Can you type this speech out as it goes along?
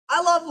I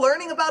love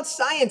learning about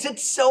science.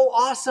 It's so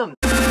awesome.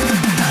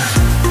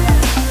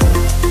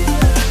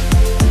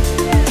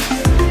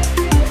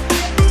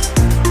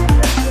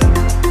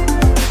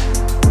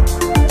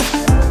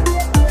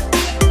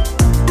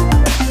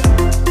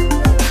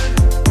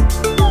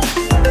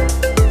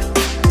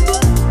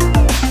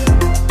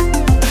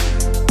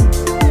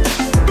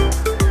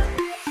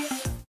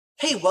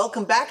 Hey,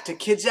 welcome back to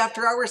Kids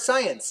After Hours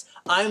Science.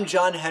 I'm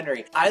John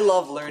Henri. I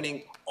love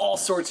learning all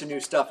sorts of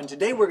new stuff, and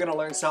today we're going to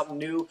learn something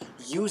new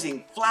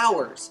using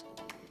flowers.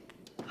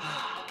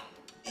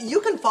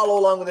 You can follow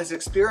along with this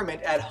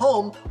experiment at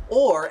home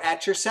or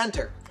at your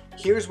center.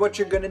 Here's what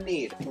you're going to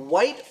need.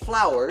 White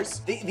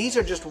flowers. These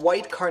are just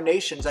white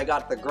carnations I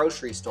got at the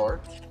grocery store.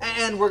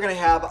 And we're going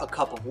to have a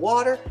cup of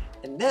water.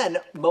 And then,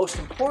 most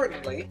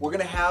importantly, we're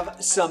going to have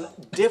some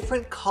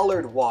different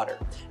colored water.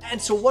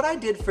 And so what I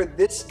did for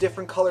this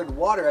different colored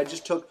water, I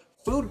just took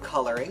food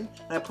coloring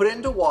and I put it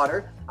into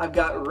water. I've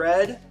got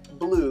red,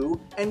 blue,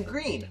 and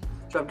green.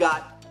 So I've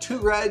got 2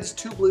 reds,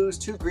 2 blues,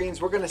 2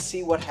 greens. We're going to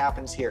see what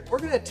happens here. We're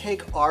going to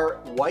take our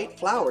white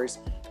flowers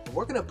and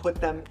we're going to put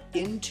them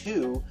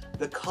into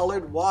the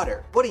colored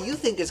water. What do you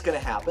think is going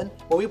to happen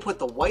when we put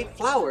the white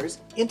flowers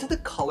into the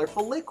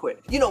colorful liquid?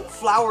 You know,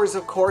 flowers,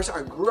 of course,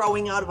 are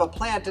growing out of a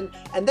plant and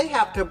they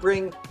have to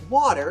bring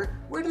water.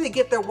 Where do they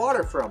get their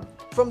water from?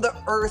 From the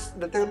earth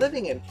that they're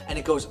living in. And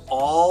it goes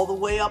all the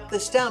way up the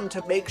stem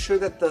to make sure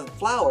that the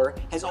flower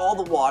has all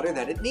the water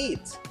that it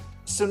needs.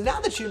 So now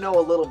that you know a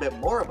little bit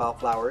more about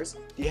flowers,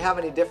 do you have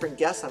any different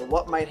guess on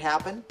what might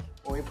happen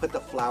when we put the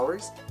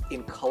flowers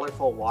in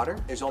colorful water?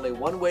 There's only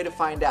one way to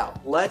find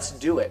out. Let's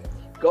do it.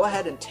 Go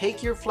ahead and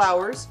take your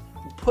flowers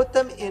and put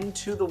them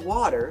into the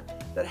water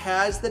that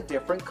has the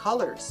different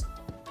colors.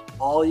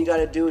 All you got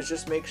to do is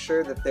just make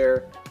sure that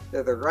they're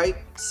the right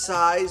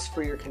size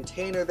for your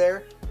container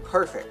there.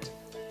 Perfect.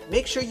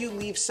 Make sure you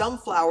leave some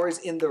flowers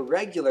in the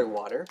regular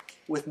water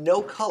with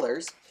no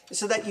colors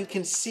so that you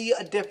can see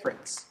a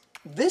difference.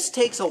 This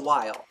takes a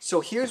while,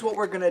 so here's what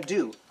we're going to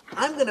do.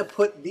 I'm going to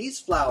put these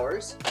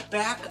flowers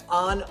back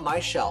on my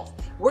shelf.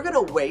 We're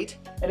going to wait,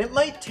 and it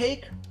might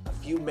take a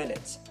few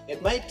minutes.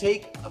 It might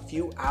take a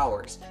few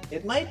hours.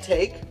 It might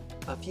take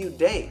a few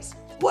days.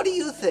 What do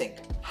you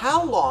think?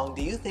 How long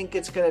do you think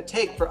it's going to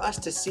take for us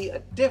to see a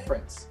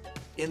difference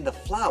in the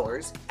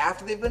flowers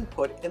after they've been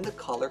put in the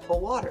colorful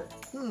water?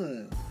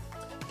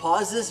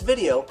 Pause this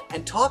video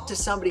and talk to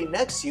somebody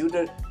next to you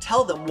to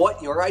tell them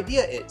what your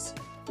idea is.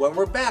 When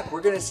we're back,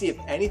 we're going to see if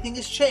anything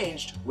has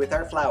changed with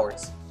our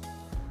flowers.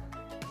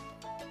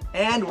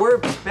 And we're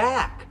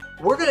back.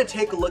 We're going to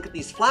take a look at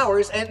these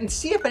flowers and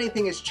see if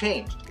anything has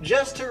changed.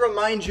 Just to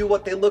remind you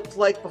what they looked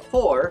like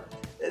before,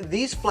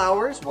 these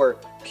flowers were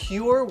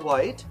pure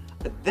white,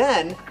 but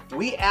then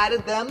we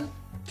added them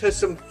to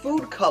some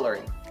food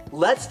coloring.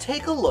 Let's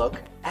take a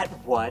look at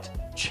what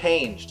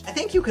changed. I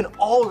think you can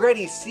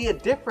already see a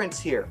difference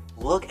here.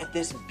 Look at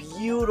this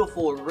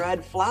beautiful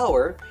red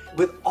flower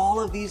with all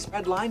of these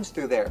red lines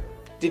through there.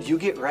 Did you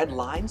get red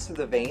lines through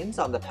the veins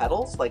on the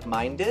petals like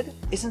mine did?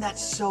 Isn't that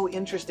so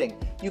interesting?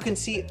 You can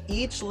see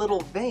each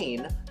little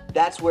vein,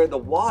 that's where the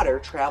water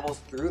travels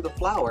through the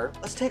flower.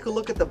 Let's take a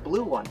look at the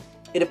blue one.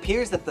 It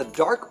appears that the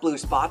dark blue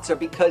spots are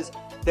because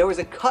there was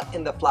a cut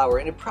in the flower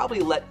and it probably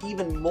let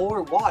even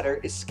more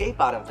water escape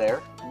out of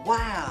there.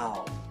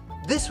 Wow!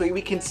 This way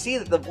we can see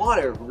that the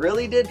water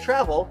really did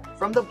travel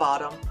from the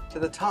bottom to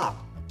the top.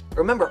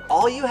 Remember,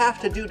 all you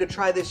have to do to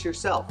try this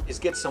yourself is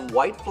get some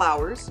white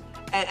flowers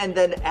and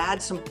then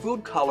add some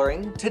food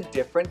coloring to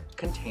different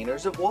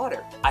containers of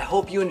water. I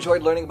hope you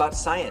enjoyed learning about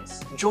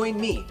science. Join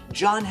me,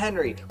 John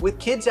Henri, with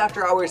Kids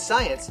After Hours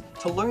Science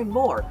to learn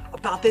more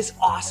about this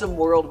awesome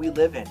world we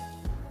live in.